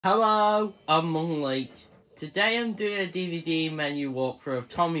Hello, I'm Monglake. Today I'm doing a DVD menu walkthrough of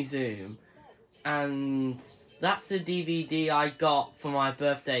Tommy Zoom, and that's the DVD I got for my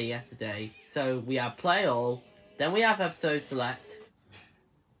birthday yesterday. So we have Play All, then we have Episode Select.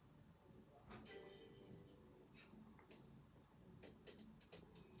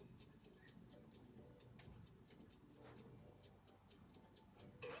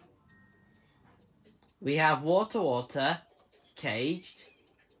 We have Water, Caged,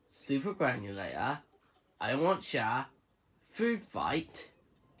 Super Granulator, I Want Sha, Food Fight,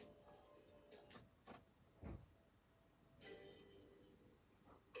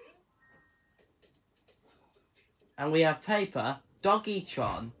 and we have Paper,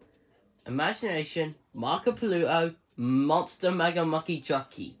 Doggytron, Imagination, Marco Pluto, Monster Mega Mucky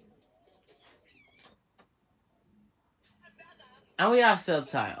Chucky. And we have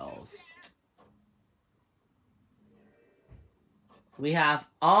subtitles. We have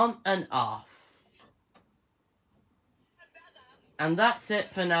on and off. And that's it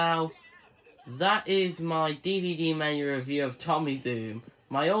for now. That is my DVD menu review of Tommy Zoom,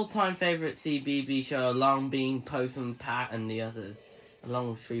 my all-time favourite CBB show, along being Postman Pat and the others,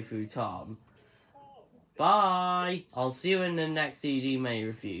 along with Tree Food Tom. Bye! I'll see you in the next DVD menu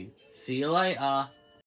review. See you later!